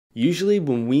Usually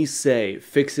when we say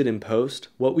fix it in post,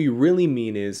 what we really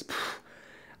mean is,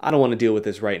 I don't want to deal with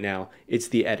this right now. It's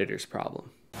the editor's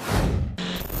problem.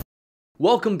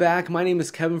 Welcome back. My name is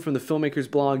Kevin from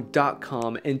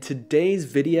thefilmmakersblog.com, and today's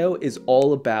video is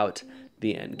all about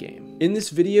the end game. In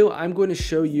this video, I'm going to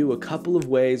show you a couple of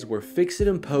ways where fix it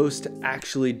in post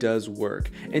actually does work.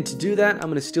 And to do that, I'm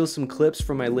going to steal some clips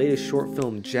from my latest short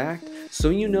film, Jacked, so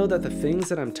you know that the things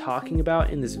that I'm talking about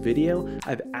in this video,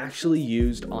 I've actually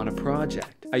used on a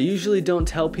project. I usually don't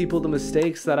tell people the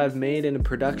mistakes that I've made in a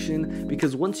production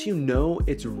because once you know,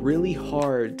 it's really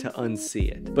hard to unsee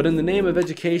it. But in the name of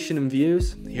education and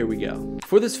views, here we go.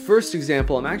 For this first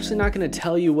example, I'm actually not going to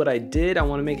tell you what I did. I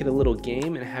want to make it a little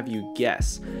game and have you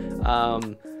guess.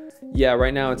 Yeah,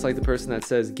 right now it's like the person that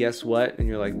says, guess what? And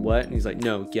you're like, what? And he's like,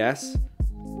 no, guess.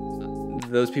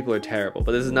 Those people are terrible,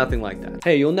 but this is nothing like that.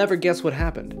 Hey, you'll never guess what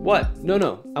happened. What?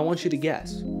 No, I want you to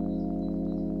guess.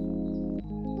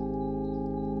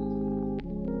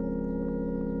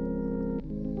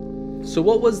 So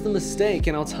what was the mistake?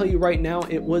 And I'll tell you right now,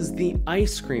 it was the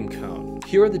ice cream cone.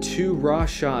 Here are the two raw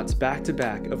shots back to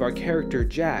back of our character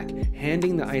Jack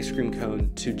handing the ice cream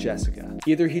cone to Jessica.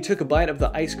 Either he took a bite of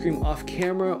the ice cream off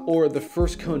camera or the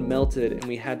first cone melted and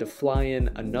we had to fly in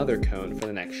another cone for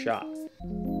the next shot.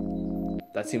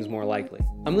 That seems more likely.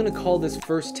 I'm gonna call this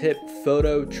first tip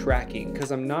photo tracking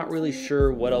because I'm not really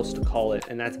sure what else to call it,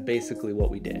 and that's basically what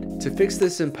we did. To fix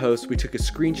this in post, we took a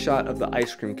screenshot of the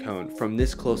ice cream cone from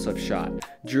this close-up shot,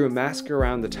 drew a mask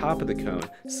around the top of the cone,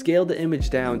 scaled the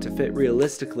image down to fit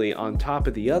realistically on top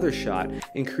of the other shot,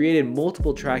 and created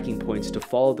multiple tracking points to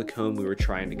follow the cone we were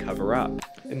trying to cover up.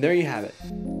 And there you have it,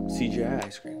 CGI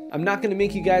ice cream. I'm not gonna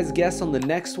make you guys guess on the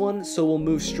next one, so we'll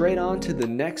move straight on to the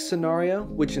next scenario,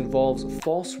 which involves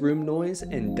false room noise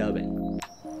and dubbing.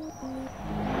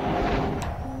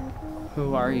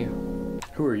 Who are you?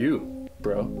 Who are you,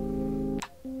 bro?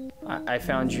 I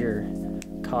found your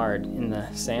card in the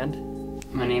sand.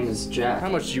 My name is Jack. How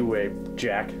much do you weigh,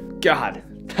 Jack? God,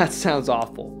 that sounds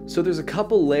awful. So there's a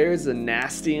couple layers of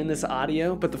nasty in this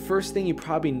audio, but the first thing you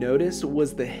probably noticed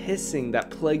was the hissing that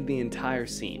plagued the entire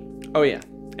scene. Oh yeah,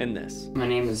 and this. My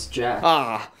name is Jack.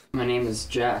 My name is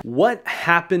Jack. What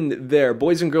happened there?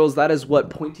 Boys and girls, that is what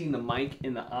pointing the mic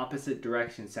in the opposite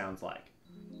direction sounds like.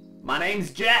 My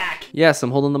name's Jack! Yes,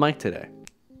 I'm holding the mic today.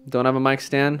 Don't have a mic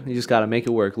stand? You just gotta make it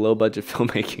work. Low budget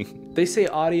filmmaking. They say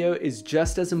audio is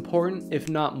just as important, if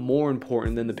not more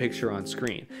important than the picture on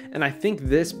screen. And I think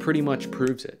this pretty much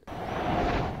proves it.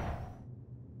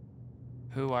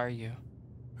 Who are you?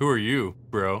 Who are you,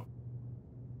 bro?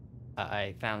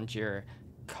 I found your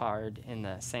card in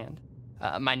the sand.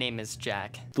 My name is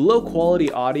Jack. The low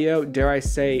quality audio, dare I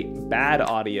say bad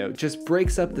audio, just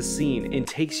breaks up the scene and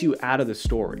takes you out of the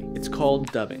story. It's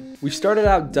called dubbing. We started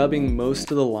out dubbing most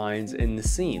of the lines in the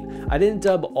scene. I didn't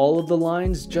dub all of the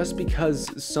lines just because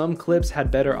some clips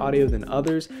had better audio than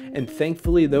others, and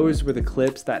thankfully those were the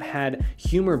clips that had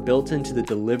humor built into the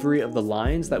delivery of the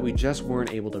lines that we just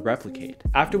weren't able to replicate.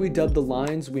 After we dubbed the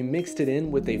lines, we mixed it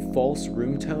in with a false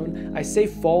room tone. I say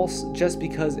false just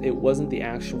because it wasn't the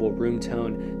actual room tone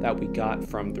that we got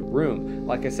from the room.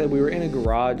 Like I said, we were in a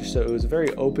garage, so it was a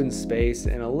very open space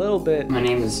and a little bit... My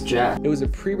name is Jack. It was a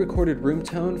pre-recorded room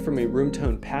tone from a room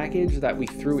tone package that we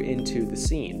threw into the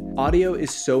scene. Audio is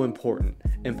so important,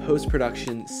 and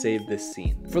post-production saved this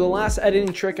scene. For the last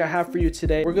editing trick I have for you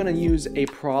today, we're gonna use a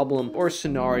problem or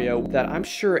scenario that I'm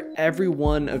sure every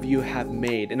one of you have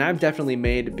made, and I've definitely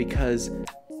made because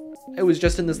it was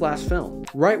just in this last film.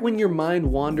 Right when your mind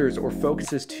wanders or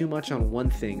focuses too much on one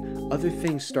thing, other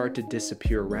things start to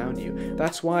disappear around you.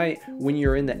 That's why when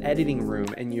you're in the editing room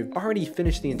and you've already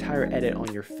finished the entire edit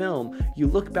on your film, you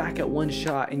look back at one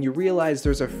shot and you realize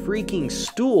there's a freaking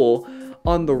stool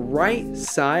on the right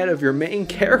side of your main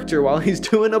character while he's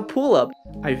doing a pull-up.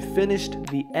 I finished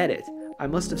the edit. I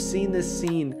must have seen this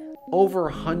scene over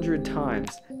 100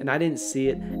 times and I didn't see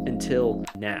it until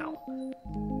now.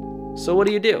 So what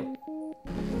do?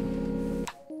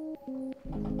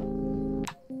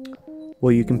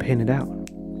 Well, you can paint it out.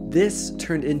 This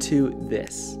turned into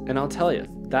this, and I'll tell you,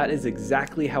 that is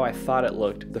exactly how I thought it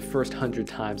looked the first 100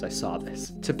 times I saw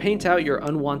this. To paint out your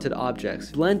unwanted objects,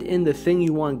 blend in the thing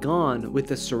you want gone with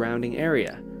the surrounding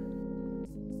area.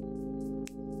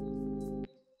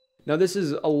 Now this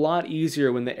is a lot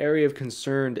easier when the area of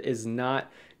concern is not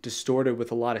distorted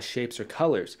with a lot of shapes or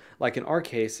colors. Like in our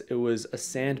case, it was a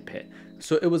sand pit.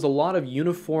 So it was a lot of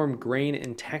uniform grain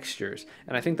and textures,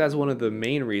 and I think that's one of the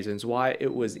main reasons why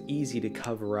it was easy to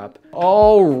cover up.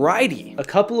 Alrighty, a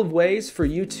couple of ways for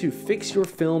you to fix your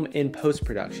film in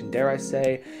post-production. Dare I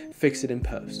say, fix it in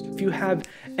post. If you have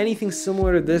anything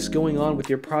similar to this going on with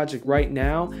your project right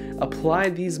now, apply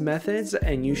these methods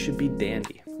and you should be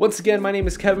dandy. Once again, my name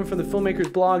is Kevin from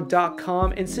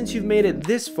thefilmmakersblog.com, and since you've made it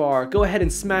this far, go ahead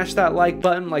and smash that like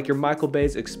button like you're Michael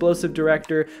Bay's explosive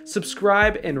director,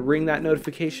 subscribe and ring that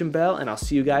notification bell, and I'll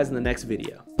see you guys in the next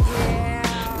video.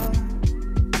 Yeah.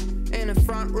 In the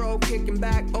front row, kicking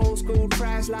back old school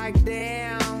tracks like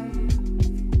damn.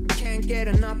 Can't get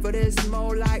enough of this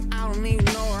mode, like I don't even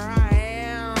know where I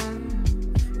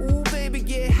am. Ooh, baby,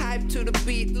 get hyped to the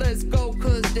beat, let's go,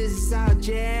 cause this is our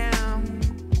jam.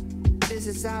 This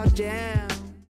is our jam.